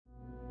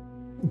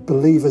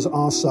believers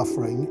are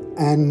suffering,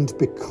 and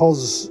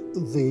because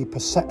the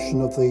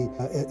perception of the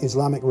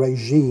Islamic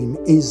regime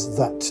is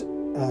that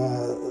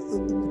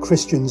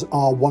Christians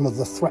are one of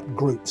the threat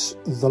groups,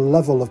 the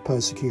level of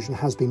persecution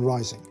has been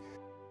rising.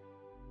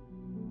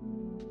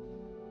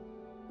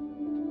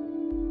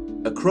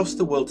 Across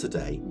the world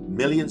today,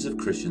 millions of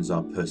Christians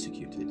are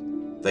persecuted.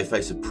 They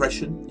face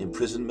oppression,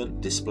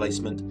 imprisonment,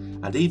 displacement,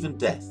 and even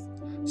death,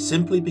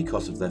 simply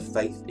because of their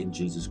faith in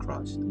Jesus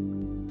Christ.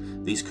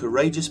 These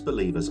courageous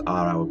believers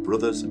are our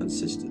brothers and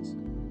sisters.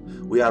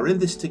 We are in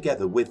this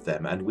together with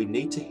them, and we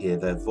need to hear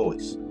their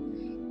voice.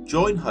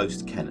 Join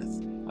host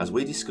Kenneth as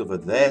we discover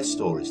their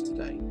stories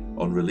today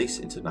on Release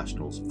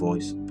International's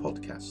Voice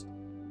podcast.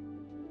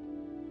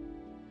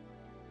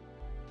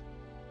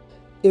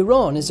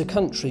 Iran is a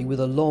country with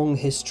a long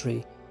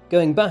history,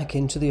 going back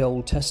into the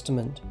Old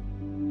Testament.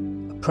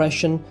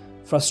 Oppression,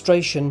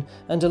 frustration,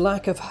 and a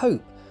lack of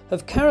hope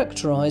have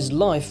characterized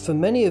life for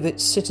many of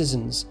its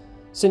citizens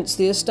since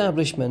the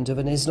establishment of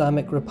an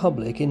Islamic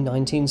Republic in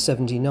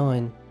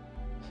 1979.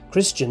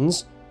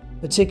 Christians,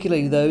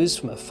 particularly those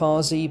from a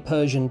Farsi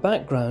Persian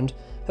background,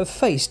 have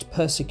faced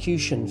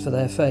persecution for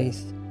their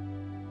faith.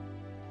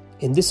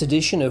 In this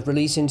edition of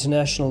Release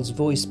International's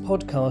Voice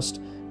podcast,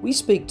 we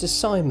speak to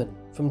Simon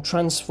from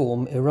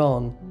Transform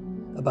Iran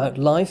about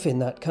life in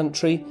that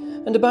country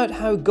and about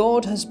how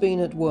God has been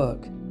at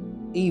work,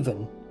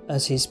 even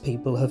as his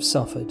people have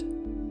suffered.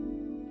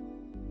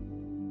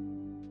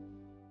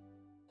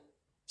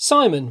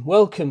 Simon,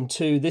 welcome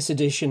to this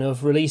edition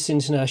of Release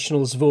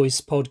International's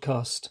Voice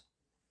podcast.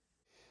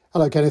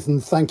 Hello, Kenneth,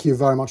 and thank you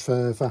very much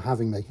for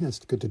having me. It's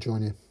good to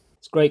join you.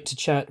 It's great to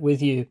chat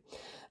with you.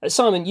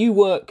 Simon, you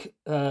work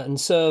and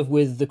serve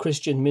with the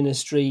Christian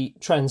ministry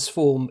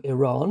Transform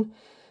Iran.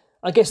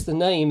 I guess the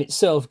name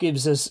itself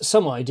gives us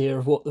some idea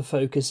of what the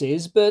focus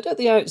is, but at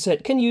the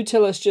outset, can you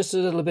tell us just a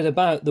little bit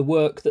about the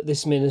work that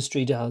this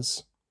ministry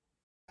does?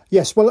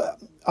 Yes, well,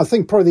 I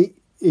think probably the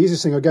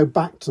easiest thing, I go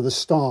back to the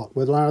start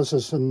with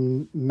Lazarus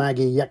and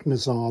Maggie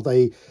Yeknazar.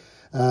 They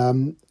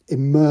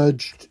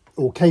emerged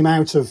or came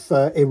out of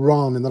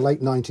Iran in the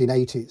late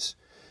 1980s.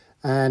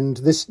 And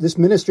this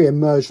ministry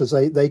emerged as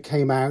they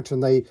came out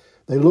and they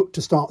looked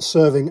to start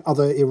serving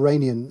other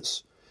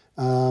Iranians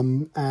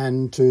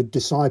and to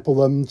disciple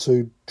them,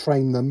 to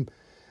train them.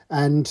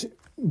 And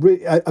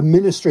a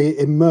ministry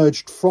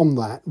emerged from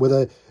that with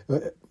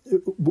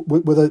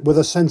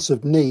a sense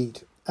of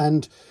need.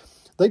 And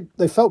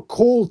they felt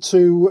called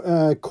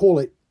to call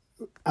it,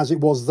 as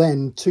it was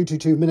then,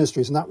 222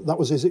 Ministries, and that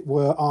was, as it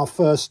were, our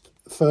first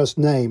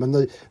name.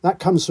 And that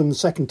comes from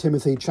 2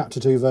 Timothy chapter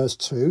 2, verse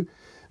 2.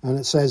 And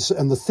it says,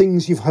 "And the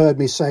things you've heard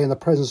me say in the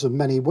presence of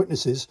many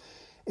witnesses,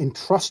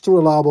 entrust to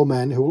reliable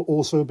men who will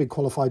also be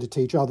qualified to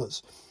teach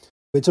others."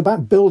 It's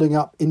about building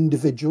up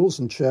individuals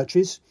and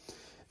churches.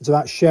 It's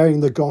about sharing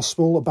the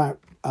gospel, about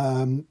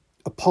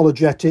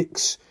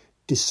apologetics,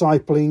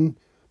 discipling,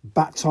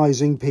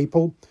 baptizing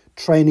people,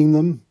 training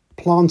them,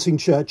 planting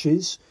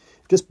churches,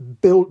 just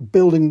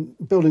building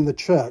the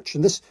church.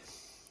 And this,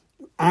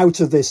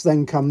 out of this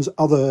then comes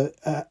other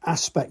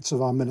aspects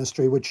of our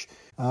ministry, which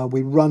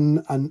we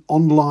run an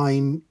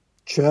online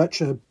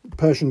church. A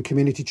Persian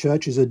Community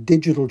Church is a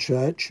digital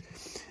church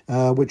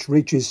which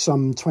reaches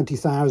some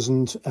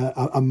 20,000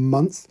 a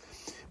month.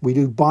 We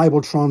do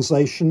Bible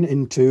translation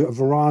into a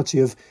variety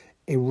of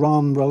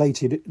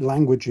Iran-related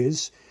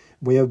languages.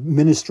 We have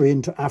ministry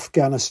into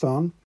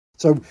Afghanistan.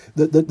 So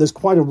there's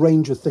quite a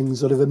range of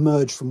things that have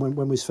emerged from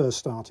when we first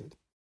started.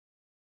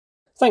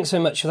 Thanks so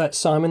much for that,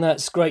 Simon.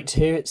 That's great to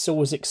hear. It's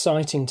always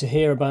exciting to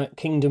hear about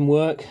kingdom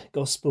work,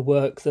 gospel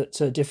work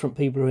that different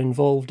people are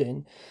involved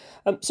in.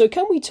 So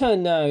can we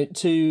turn now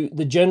to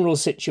the general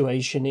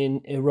situation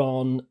in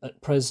Iran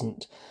at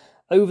present?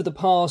 Over the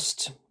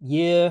past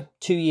year,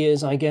 2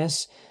 years, I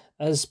guess,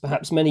 as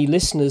perhaps many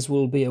listeners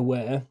will be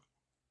aware,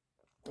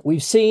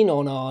 we've seen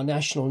on our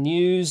national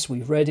news,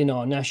 we've read in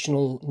our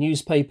national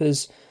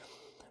newspapers,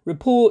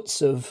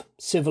 reports of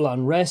civil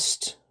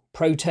unrest,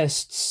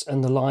 protests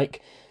and the like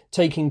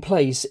taking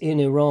place in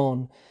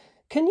Iran.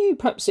 Can you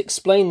perhaps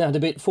explain that a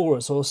bit for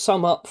us, or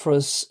sum up for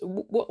us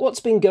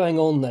what's been going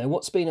on there?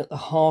 What's been at the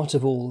heart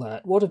of all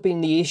that? What have been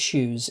the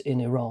issues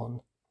in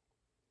Iran?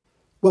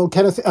 Well,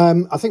 Kenneth,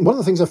 I think one of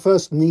the things I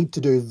first need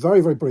to do,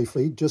 very, very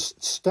briefly,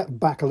 just step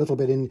back a little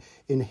bit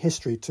in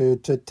history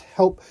to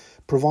help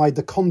provide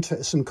the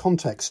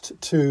context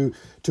to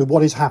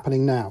what is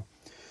happening now.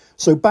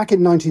 So back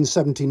in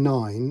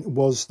 1979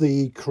 was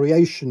the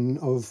creation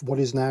of what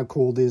is now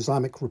called the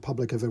Islamic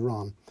Republic of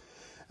Iran.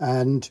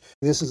 And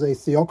this is a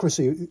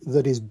theocracy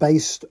that is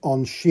based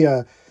on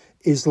Shia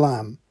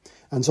Islam.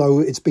 And so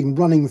it's been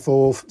running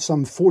for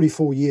some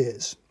 44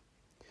 years.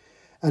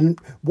 And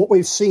what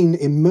we've seen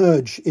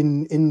emerge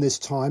in this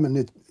time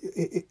and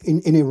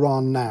in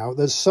Iran now,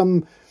 there's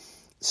some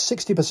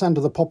 60%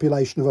 of the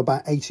population of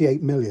about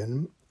 88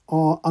 million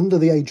are under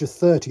the age of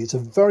 30. It's a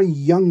very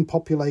young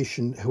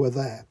population who are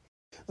there.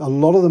 A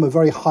lot of them are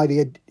very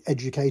highly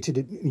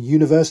educated,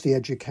 university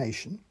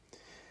education.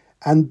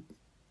 And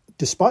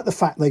despite the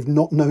fact they've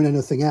not known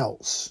anything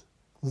else,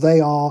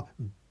 they are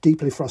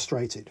deeply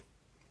frustrated.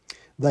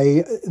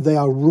 They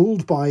are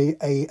ruled by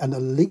an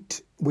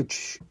elite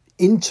which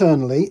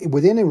internally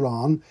within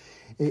Iran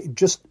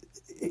it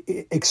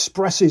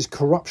expresses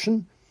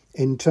corruption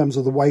in terms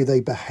of the way they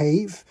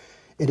behave.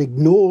 It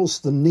ignores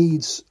the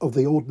needs of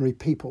the ordinary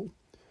people.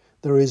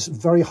 There is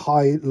very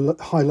high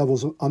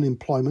levels of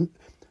unemployment.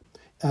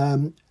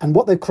 And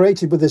what they've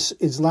created with this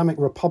Islamic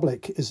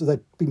Republic is that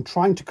they've been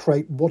trying to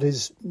create what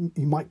is,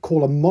 you might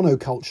call, a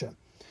monoculture.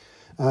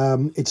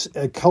 It's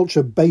a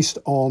culture based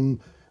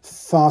on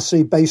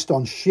Farsi, based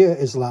on Shia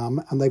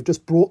Islam, and they've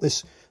just brought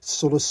this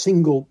sort of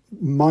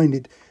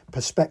single-minded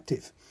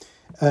perspective.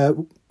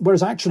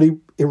 Whereas actually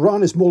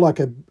Iran is more like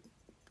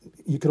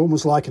you could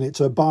almost liken it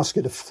to a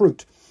basket of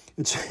fruit.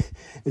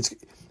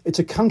 It's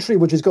a country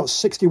which has got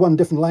 61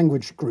 different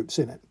language groups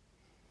in it,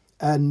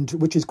 and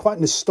which is quite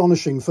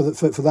astonishing for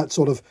that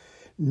sort of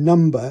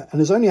number. And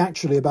there's only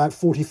actually about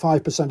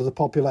 45% of the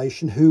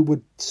population who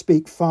would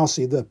speak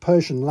Farsi, the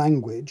Persian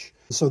language.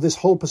 So this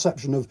whole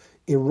perception of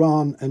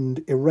Iran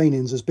and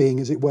Iranians as being,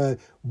 as it were,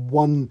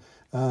 one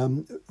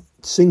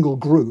single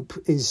group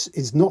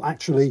is not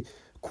actually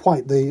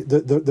quite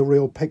the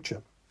real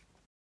picture.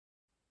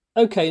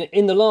 Okay,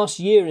 in the last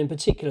year in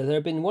particular, there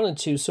have been one or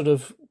two sort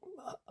of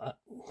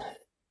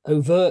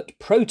overt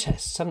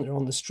protests, haven't there,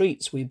 on the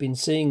streets? We've been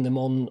seeing them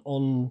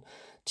on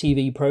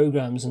TV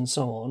programmes and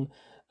so on.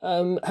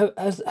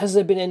 Has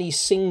there been any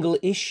single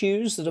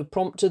issues that have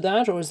prompted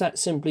that, or is that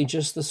simply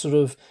just the sort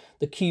of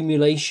the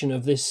accumulation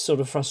of this sort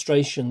of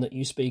frustration that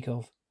you speak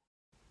of?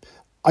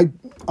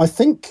 I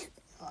think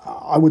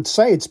I would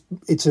say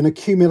it's an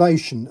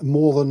accumulation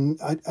more than,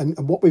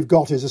 and what we've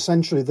got is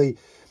essentially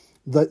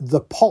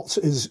the pot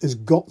is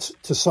got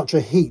to such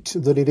a heat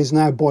that it is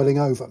now boiling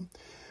over.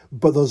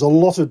 But there's a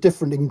lot of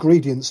different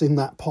ingredients in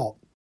that pot.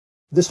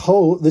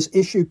 This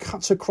issue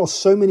cuts across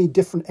so many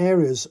different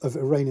areas of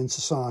Iranian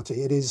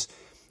society. It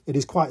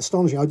is quite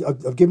astonishing.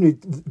 I've given you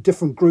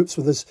different groups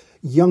with this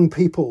young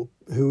people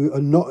who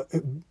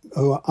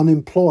are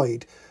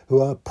unemployed,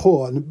 who are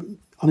poor, and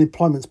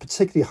unemployment's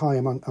particularly high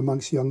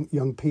amongst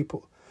young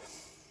people.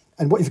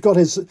 And what you've got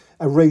is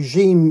a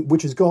regime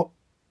which has got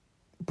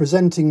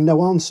presenting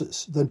no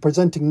answers, they're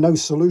presenting no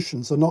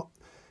solutions, they're not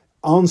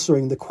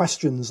answering the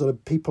questions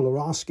that people are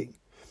asking.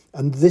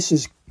 And this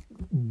is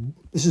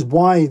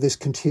why this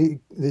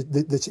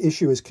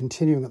issue is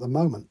continuing at the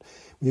moment.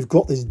 You've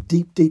got this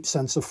deep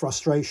sense of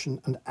frustration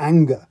and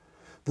anger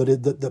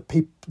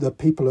that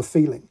people are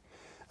feeling,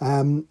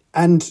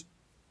 and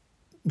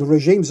the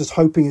regime's just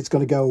hoping it's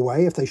going to go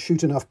away if they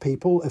shoot enough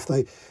people, if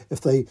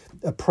they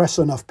oppress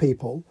enough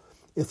people,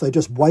 if they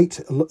just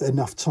wait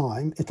enough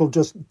time, it'll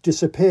just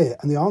disappear.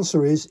 And the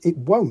answer is it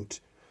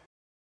won't.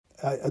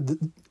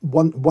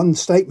 One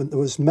statement that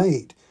was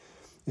made,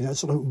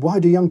 sort of, why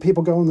do young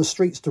people go on the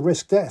streets to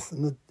risk death?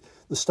 And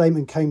the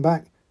statement came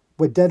back,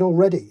 we're dead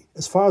already.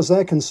 As far as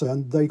they're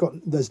concerned,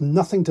 there's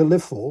nothing to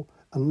live for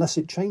unless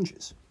it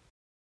changes.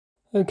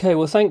 Okay,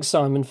 well, thanks,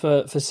 Simon,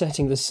 for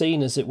setting the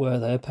scene, as it were,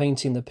 there,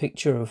 painting the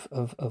picture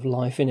of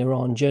life in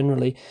Iran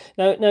generally.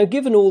 Now,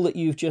 given all that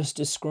you've just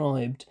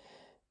described,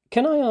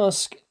 can I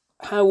ask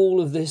how all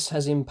of this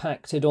has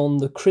impacted on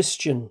the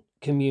Christian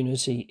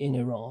community in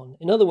Iran?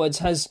 In other words,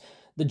 has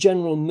the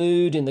general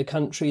mood in the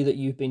country that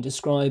you've been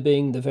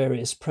describing, the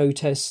various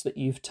protests that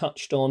you've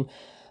touched on,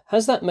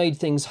 has that made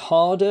things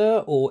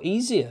harder or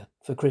easier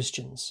for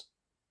Christians?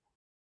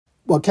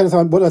 Well, Kenneth,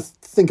 what I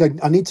think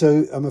I need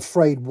to, I'm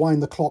afraid,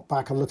 wind the clock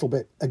back a little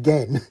bit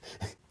again.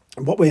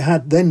 What we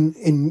had then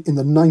in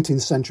the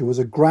 19th century was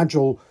a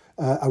gradual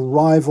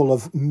arrival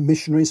of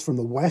missionaries from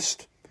the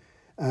West,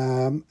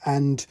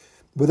 and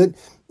within.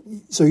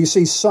 So you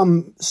see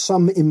some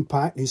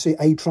impact, you see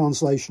a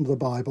translation of the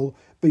Bible,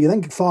 but you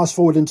then fast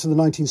forward into the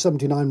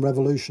 1979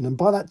 revolution, and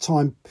by that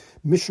time,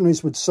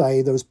 missionaries would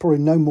say there was probably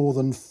no more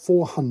than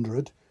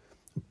 400,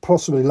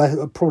 probably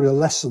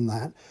less than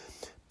that,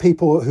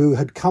 people who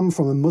had come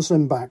from a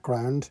Muslim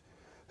background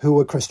who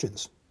were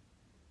Christians.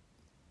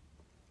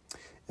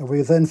 And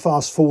we then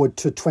fast forward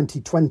to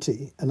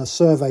 2020 and a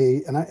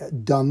survey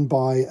done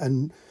by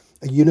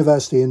a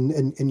university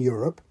in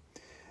Europe,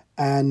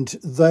 and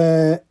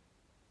their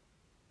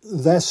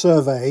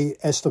survey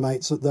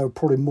estimates that there are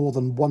probably more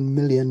than 1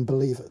 million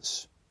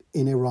believers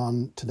in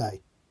Iran today.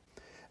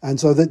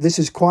 And so this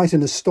is quite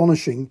an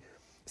astonishing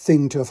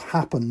thing to have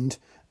happened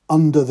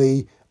under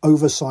the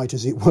oversight,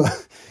 as it were,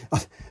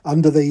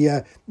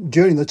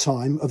 during the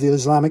time of the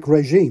Islamic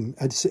regime.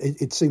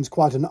 It seems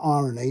quite an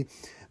irony,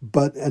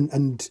 but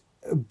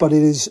it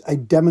is a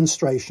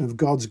demonstration of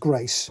God's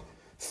grace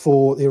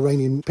for the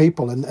Iranian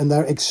people and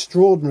their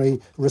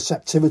extraordinary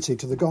receptivity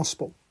to the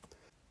gospel.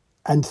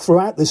 And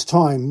throughout this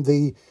time,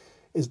 the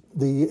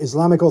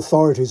Islamic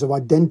authorities have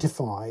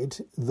identified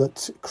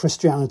that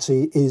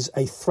Christianity is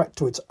a threat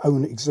to its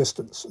own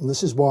existence. And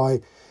this is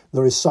why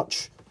there is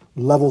such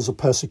levels of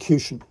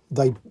persecution.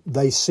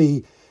 They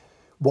see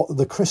what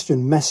the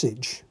Christian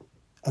message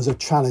as a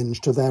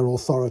challenge to their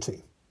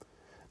authority.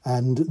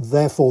 And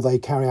therefore they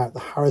carry out the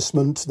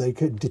harassment, they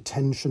get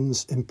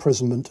detentions,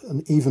 imprisonment,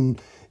 and even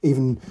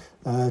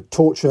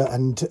torture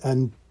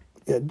and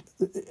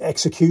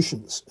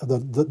executions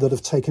that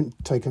have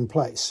taken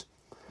place.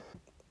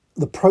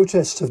 The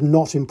protests have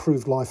not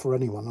improved life for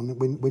anyone,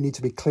 and we need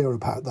to be clear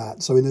about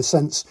that. So in a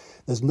sense,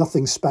 there's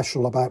nothing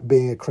special about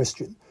being a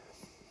Christian.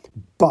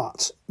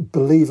 But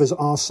believers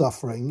are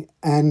suffering,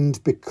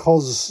 and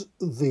because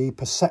the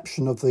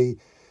perception of the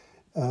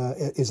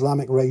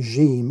Islamic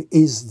regime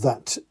is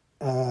that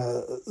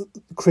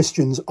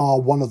Christians are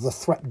one of the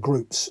threat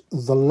groups,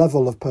 the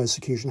level of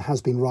persecution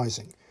has been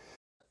rising.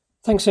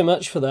 Thanks so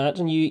much for that.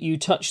 And you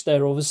touched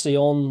there, obviously,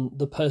 on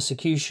the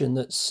persecution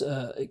that's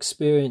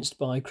experienced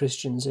by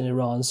Christians in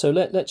Iran. So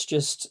let's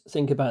just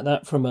think about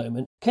that for a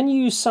moment. Can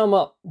you sum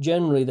up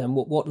generally then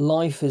what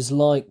life is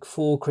like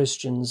for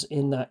Christians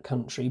in that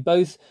country,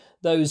 both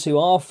those who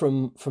are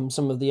from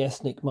some of the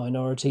ethnic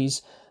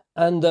minorities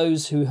and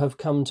those who have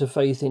come to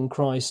faith in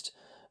Christ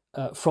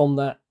from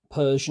that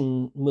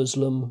Persian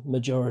Muslim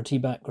majority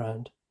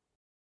background?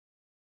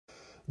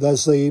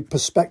 There's the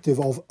perspective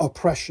of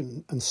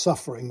oppression and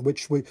suffering,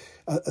 which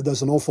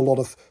there's an awful lot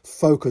of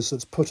focus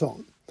that's put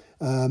on.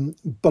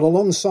 But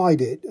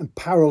alongside it and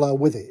parallel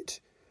with it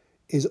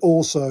is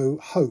also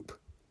hope.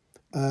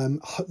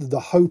 The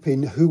hope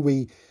in who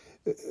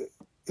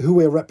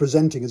we're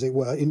representing, as it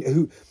were,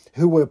 in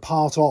who we're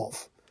part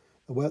of.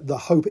 The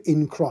hope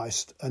in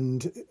Christ,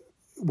 and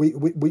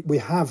we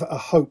have a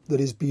hope that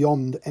is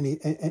beyond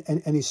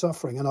any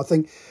suffering. And I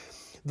think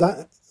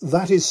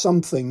that is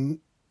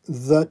something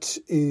that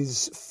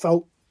is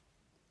felt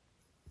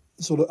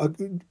sort of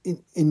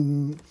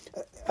in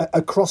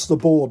across the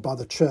board by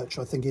the church,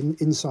 I think,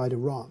 inside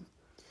Iran,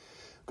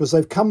 because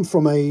they've come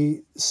from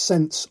a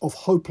sense of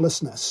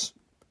hopelessness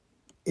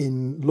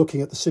in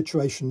looking at the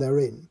situation they're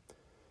in,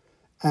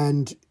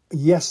 and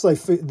yes, they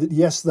feel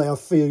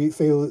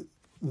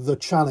the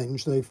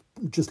challenge. They've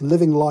just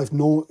living life,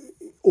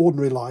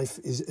 ordinary life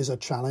is a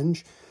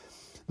challenge.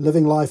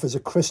 Living life as a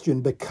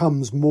Christian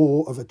becomes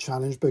more of a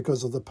challenge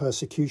because of the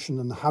persecution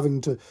and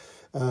having to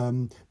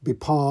be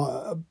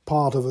part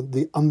of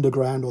the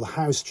underground or the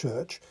house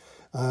church.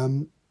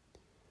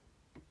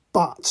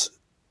 But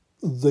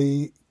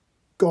the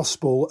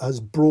gospel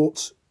has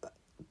brought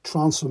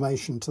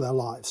transformation to their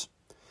lives.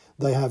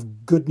 They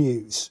have good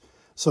news.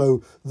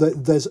 So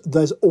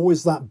there's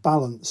always that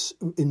balance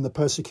in the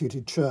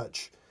persecuted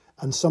church.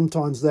 And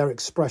sometimes their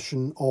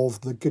expression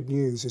of the good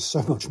news is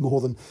so much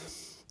more than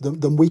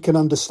we can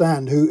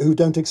understand who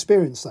don't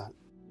experience that.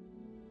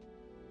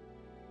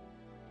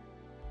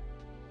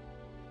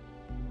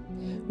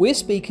 We're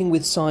speaking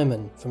with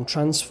Simon from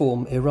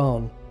Transform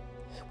Iran.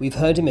 We've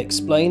heard him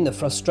explain the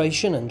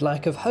frustration and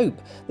lack of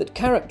hope that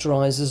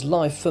characterises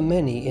life for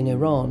many in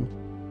Iran.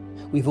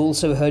 We've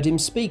also heard him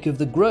speak of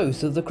the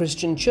growth of the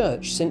Christian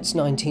church since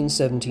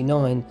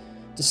 1979,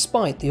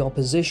 despite the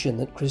opposition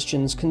that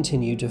Christians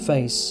continue to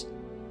face.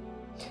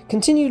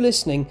 Continue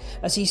listening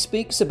as he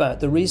speaks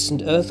about the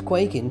recent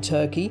earthquake in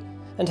Turkey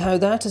and how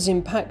that has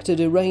impacted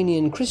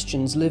Iranian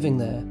Christians living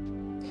there,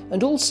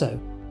 and also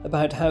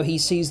about how he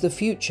sees the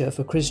future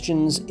for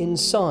Christians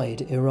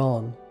inside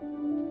Iran.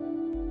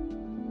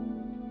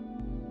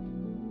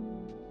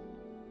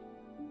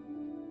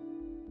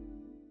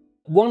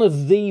 One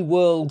of the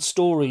world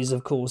stories,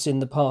 of course, in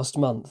the past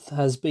month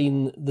has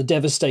been the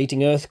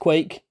devastating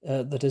earthquake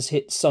that has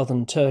hit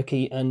southern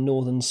Turkey and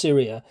northern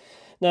Syria.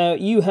 Now,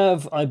 you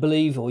have, I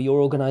believe, or your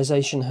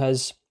organisation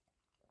has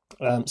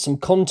some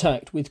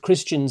contact with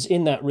Christians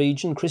in that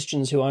region,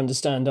 Christians who I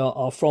understand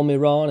are from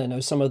Iran. I know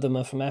some of them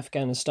are from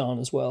Afghanistan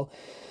as well.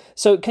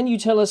 So can you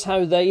tell us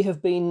how they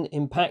have been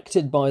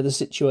impacted by the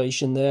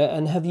situation there,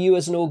 and have you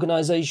as an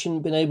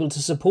organisation been able to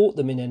support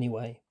them in any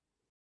way?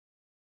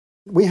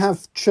 We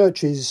have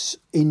churches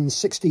in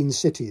 16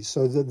 cities,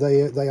 so that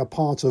they are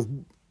part of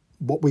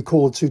what we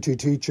call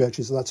 222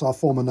 churches. That's our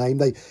former name.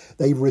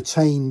 They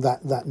retain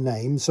that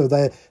name, so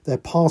they're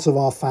part of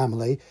our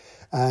family,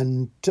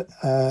 and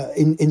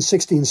in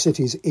 16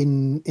 cities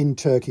in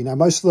Turkey. Now,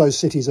 most of those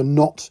cities are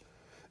not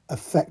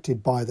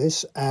affected by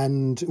this,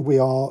 and we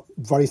are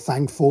very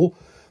thankful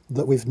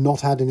that we've not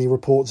had any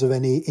reports of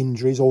any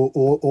injuries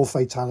or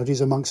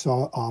fatalities amongst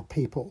our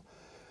people.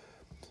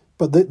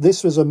 But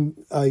this was on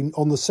the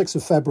 6th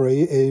of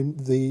February,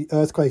 the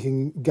earthquake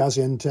in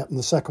Gaziantep, and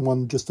the second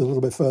one just a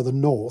little bit further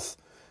north,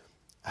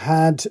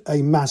 had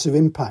a massive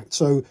impact.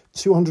 So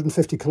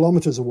 250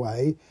 kilometres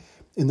away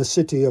in the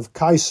city of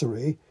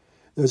Kayseri,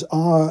 there's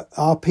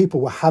our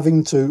people were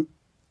having to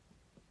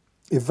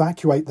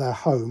evacuate their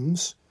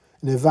homes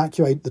and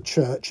evacuate the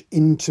church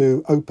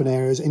into open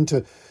areas,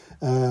 into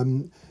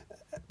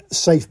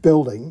safe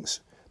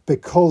buildings,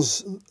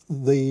 because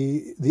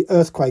the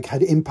earthquake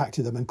had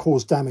impacted them and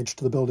caused damage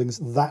to the buildings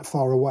that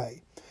far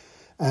away,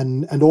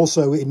 and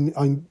also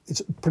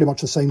it's pretty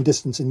much the same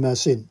distance in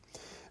Mersin,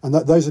 and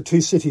those are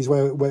two cities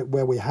where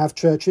we have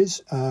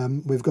churches.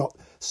 We've got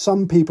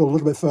some people a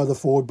little bit further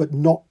forward, but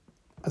not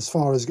as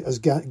far as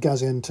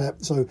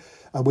Gaziantep. So,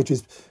 which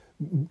is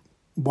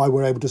why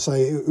we're able to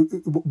say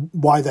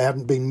why they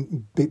haven't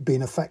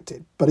been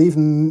affected. But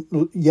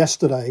even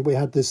yesterday, we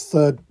had this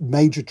third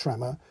major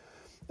tremor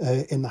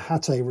in the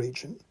Hatay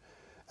region,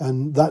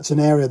 and that's an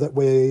area that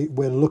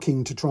we're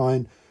looking to try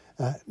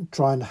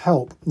and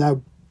help.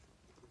 Now,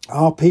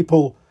 our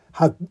people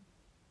have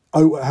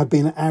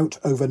been out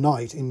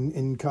overnight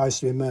in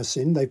Kayseri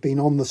Mersin. They've been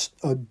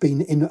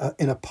been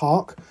in a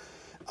park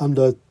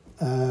under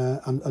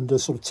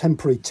sort of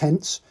temporary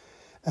tents,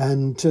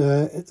 and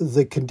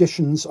the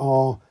conditions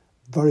are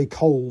very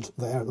cold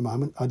there at the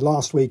moment.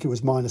 Last week it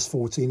was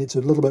 -14. It's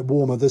a little bit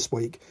warmer this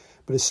week,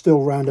 but it's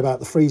still round about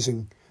the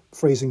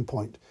freezing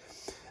point.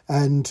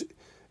 And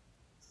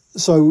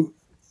so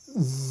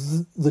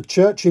the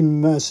church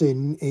in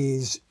Mersin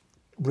is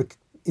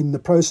in the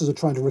process of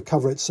trying to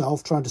recover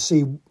itself, trying to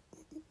see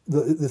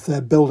if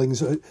their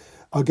buildings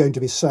are going to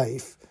be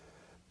safe,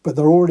 but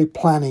they're already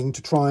planning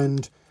to try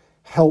and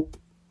help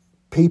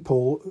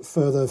people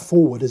further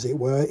forward, as it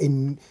were,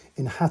 in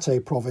Hatay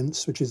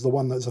province, which is the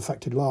one that was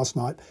affected last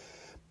night.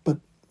 But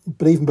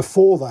even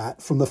before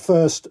that, from the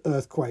first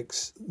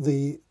earthquakes,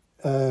 the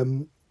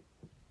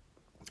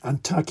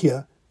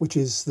Antakya, which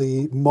is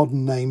the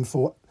modern name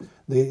for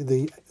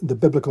the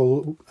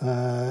biblical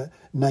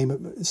name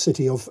of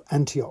city of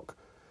Antioch,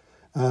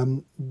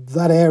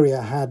 that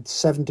area had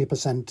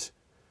 70%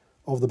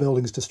 of the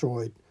buildings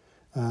destroyed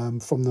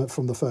from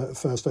the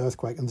first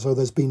earthquake, and so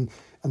that's been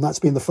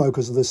the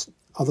focus of this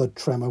other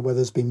tremor, where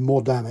there's been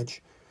more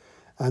damage.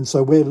 And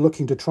so we're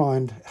looking to try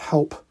and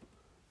help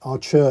our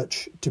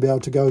church to be able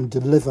to go and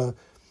deliver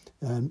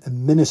and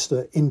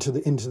minister into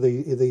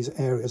these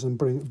areas and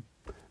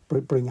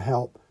bring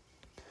help.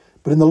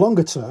 But in the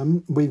longer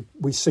term,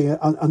 we see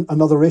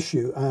another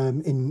issue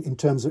in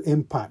terms of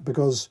impact,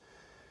 because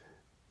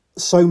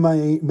so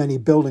many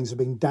buildings have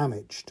been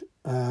damaged,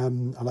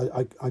 and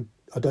I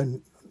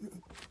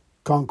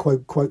can't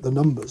quote the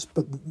numbers,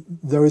 but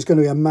there is going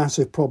to be a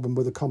massive problem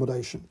with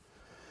accommodation,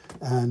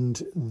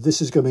 and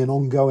this is going to be an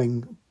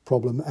ongoing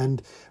problem.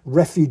 And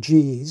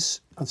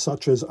refugees,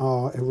 such as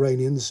our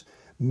Iranians,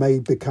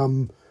 may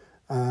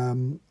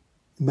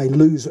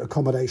lose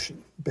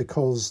accommodation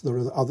because there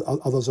are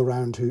others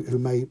around who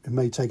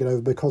may take it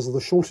over because of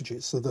the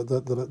shortages that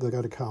are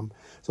going to come.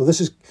 So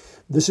this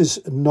is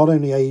not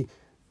only a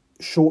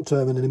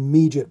short-term and an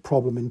immediate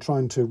problem in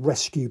trying to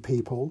rescue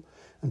people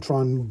and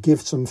try and give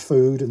some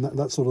food and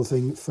that sort of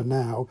thing for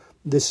now.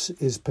 This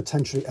is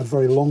potentially a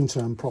very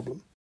long-term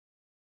problem.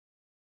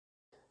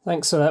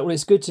 Thanks for that. Well,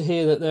 it's good to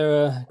hear that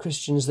there are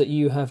Christians that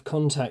you have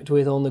contact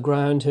with on the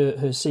ground who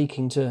are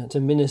seeking to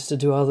minister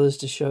to others,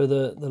 to show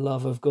the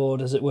love of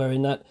God, as it were,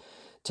 in that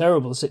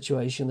terrible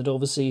situation that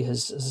obviously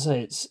has, as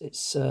I say,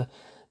 it's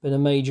been a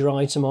major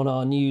item on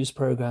our news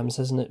programmes,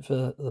 hasn't it,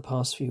 for the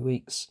past few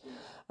weeks.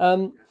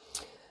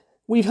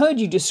 We've heard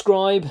you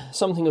describe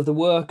something of the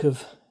work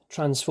of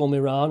Transform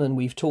Iran, and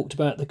we've talked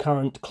about the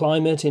current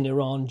climate in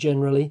Iran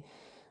generally.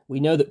 We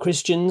know that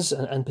Christians,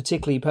 and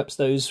particularly perhaps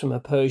those from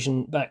a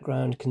Persian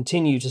background,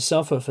 continue to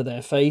suffer for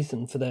their faith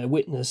and for their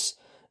witness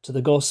to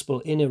the gospel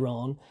in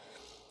Iran.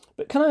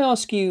 But can I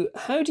ask you,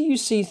 how do you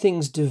see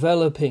things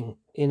developing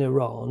in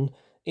Iran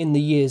in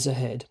the years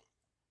ahead,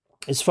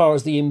 as far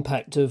as the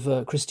impact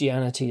of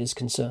Christianity is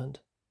concerned?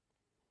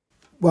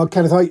 Well,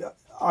 Kenneth,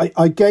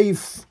 I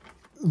gave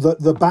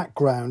the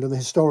background and the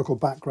historical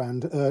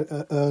background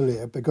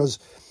earlier, because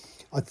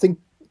I think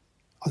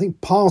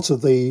part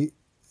of the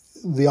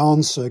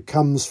answer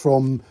comes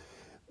from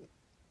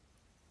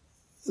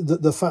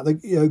the fact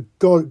that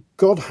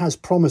God has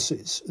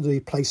promises that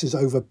He places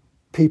over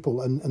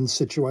people and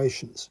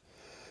situations,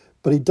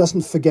 but He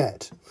doesn't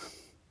forget,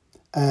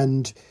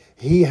 and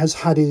He's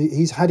had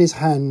His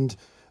hand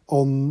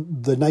on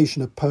the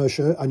nation of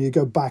Persia. And you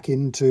go back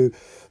into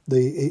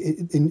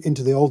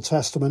the Old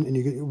Testament and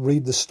you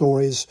read the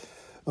stories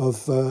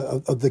of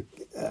the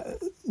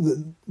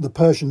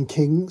Persian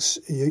kings.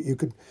 You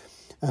could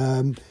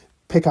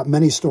pick up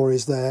many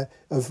stories there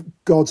of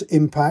God's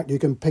impact. You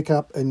can pick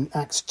up in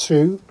Acts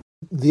 2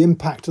 the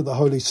impact of the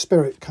Holy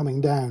Spirit coming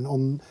down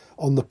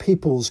on the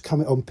peoples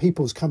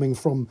coming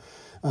from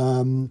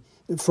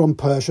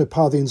Persia,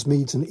 Parthians,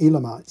 Medes, and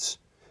Elamites.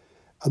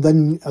 And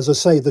then, as I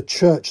say, the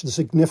church, the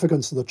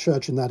significance of the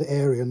church in that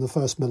area in the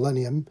first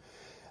millennium,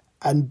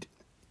 and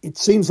it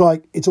seems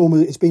like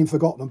it's been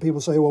forgotten. And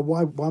people say, well,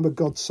 why would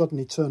God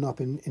suddenly turn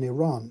up in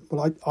Iran?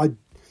 Well,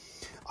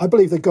 I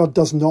believe that God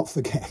does not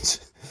forget,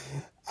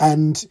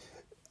 and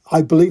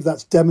I believe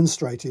that's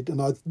demonstrated. And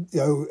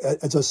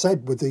as I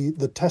said, with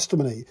the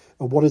testimony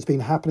of what has been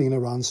happening in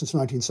Iran since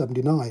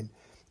 1979,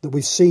 that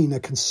we've seen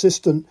a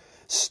consistent,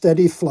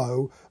 steady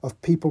flow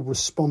of people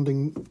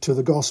responding to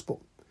the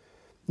gospel.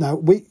 Now,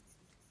 we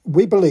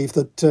believe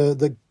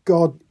that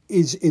God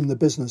is in the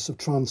business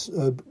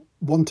of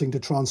wanting to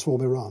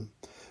transform Iran.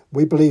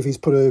 We believe He's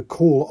put a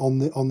call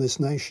on this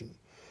nation,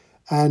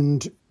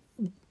 and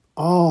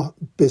our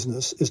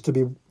business is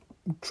to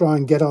try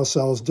and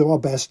do our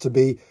best to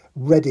be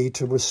ready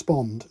to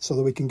respond, so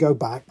that we can go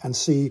back and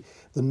see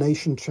the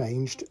nation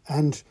changed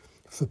and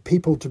for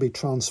people to be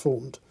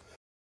transformed.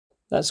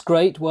 That's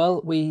great.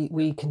 Well,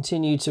 we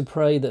continue to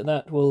pray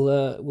that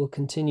will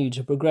continue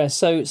to progress.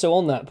 So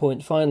on that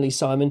point, finally,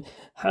 Simon,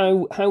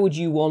 how would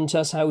you want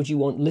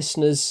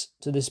listeners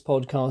to this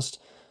podcast,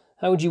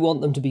 How would you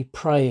want them to be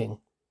praying?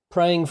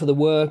 Praying for the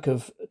work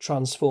of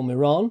Transform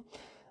Iran?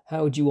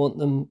 How would you want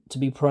them to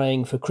be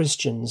praying for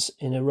Christians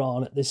in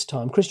Iran at this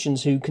time?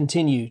 Christians who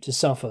continue to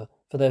suffer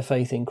for their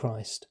faith in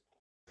Christ.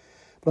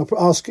 But I'd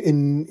ask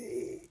in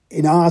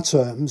our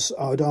terms,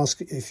 I would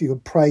ask if you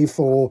would pray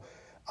for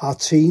our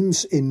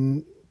teams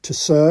to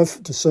serve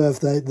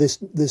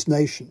this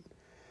nation.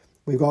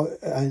 We've got,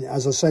 and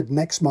as I said,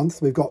 next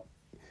month we've got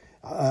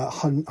a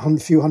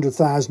few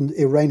 100,000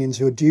 Iranians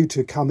who are due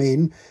to come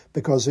in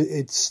because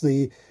it's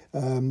the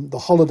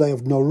holiday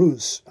of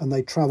Nowruz, and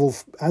they travel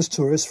as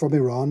tourists from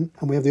Iran,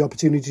 and we have the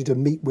opportunity to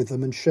meet with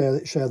them and share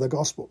the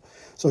gospel.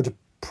 So to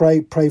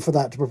pray for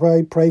that,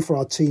 to pray for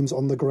our teams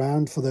on the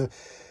ground, for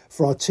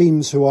our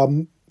teams who are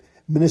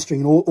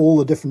ministering in all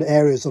the different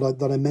areas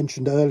that I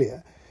mentioned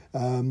earlier,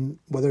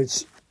 whether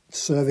it's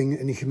serving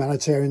in a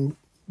humanitarian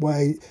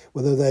way,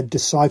 whether they're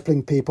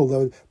discipling people,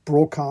 they're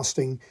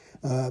broadcasting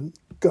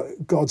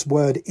God's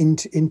word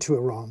into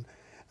Iran.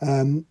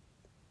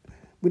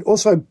 We'd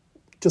also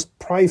just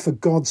pray for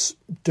God's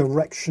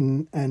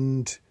direction,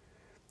 and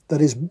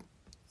that is,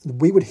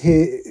 we would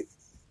hear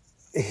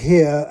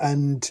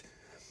and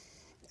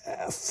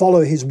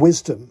follow his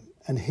wisdom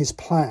and his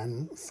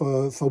plan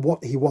for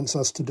what he wants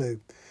us to do,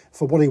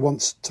 for what he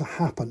wants to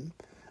happen.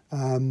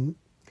 That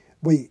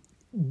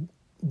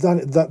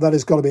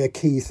has got to be a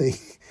key thing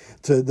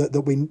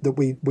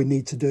that we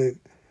need to do.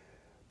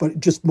 But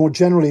just more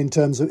generally in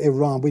terms of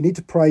Iran, we need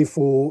to pray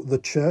for the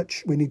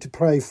church. We need to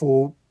pray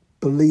for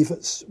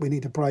believers. We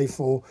need to pray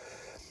for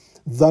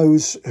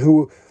those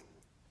who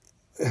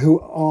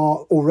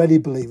are already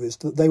believers,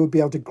 that they would be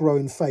able to grow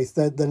in faith.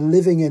 They're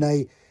living in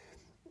a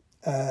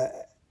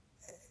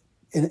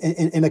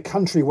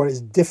country where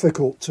it's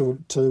difficult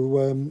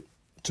to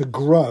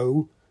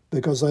grow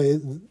because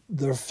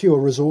there are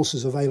fewer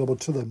resources available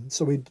to them.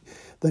 So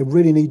they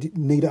really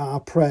need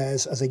our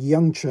prayers as a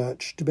young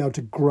church to be able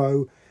to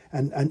grow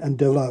and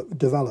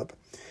develop.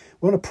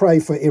 We want to pray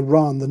for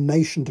Iran, the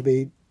nation, to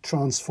be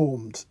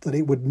transformed, that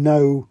it would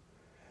know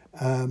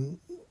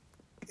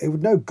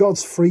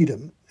God's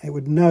freedom, it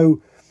would know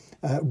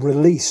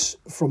release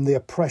from the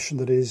oppression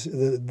that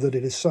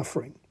it is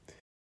suffering.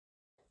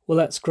 Well,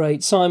 that's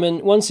great.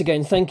 Simon, once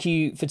again, thank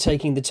you for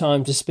taking the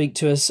time to speak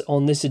to us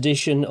on this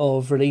edition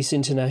of Release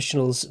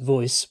International's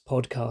Voice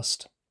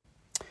podcast.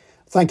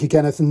 Thank you,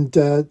 Kenneth, and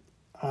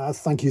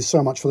thank you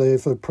so much for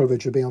the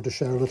privilege of being able to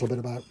share a little bit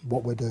about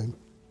what we're doing.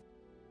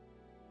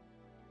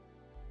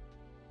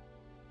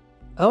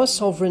 Our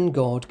sovereign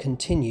God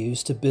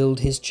continues to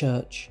build his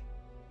church.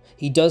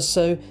 He does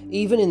so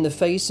even in the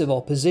face of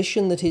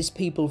opposition that his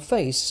people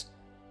face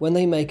when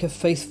they make a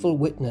faithful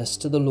witness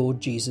to the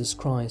Lord Jesus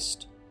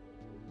Christ.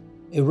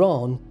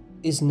 Iran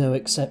is no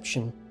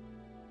exception.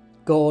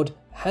 God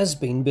has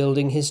been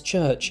building his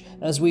church,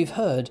 as we've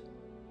heard,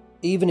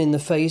 even in the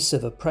face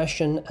of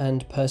oppression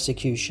and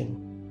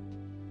persecution.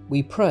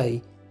 We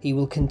pray he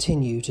will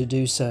continue to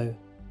do so.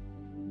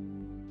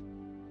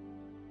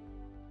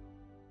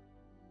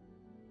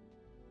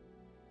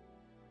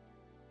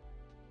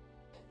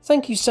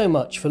 Thank you so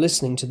much for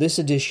listening to this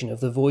edition of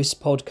the Voice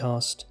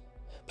podcast.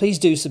 Please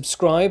do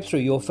subscribe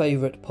through your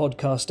favourite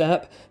podcast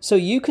app so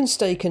you can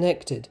stay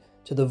connected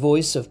to the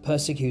voice of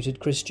persecuted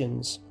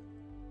Christians.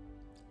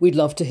 We'd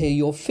love to hear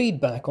your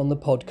feedback on the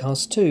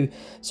podcast too,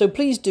 so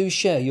please do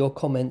share your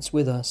comments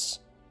with us.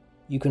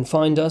 You can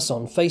find us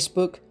on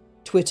Facebook,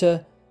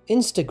 Twitter,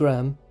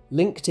 Instagram,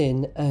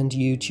 LinkedIn and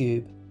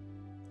YouTube.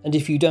 And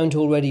if you don't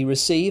already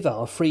receive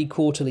our free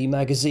quarterly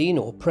magazine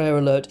or prayer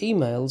alert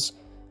emails,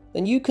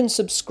 then you can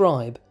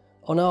subscribe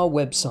on our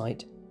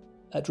website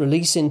at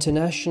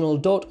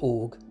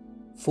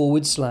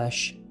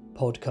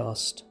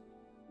releaseinternational.org/podcast.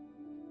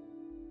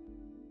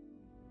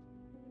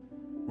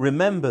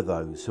 Remember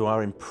those who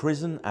are in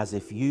prison as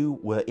if you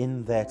were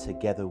in there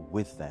together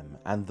with them,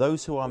 and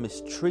those who are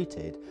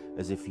mistreated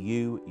as if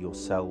you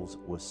yourselves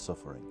were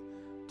suffering.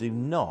 Do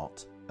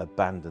not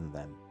abandon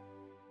them.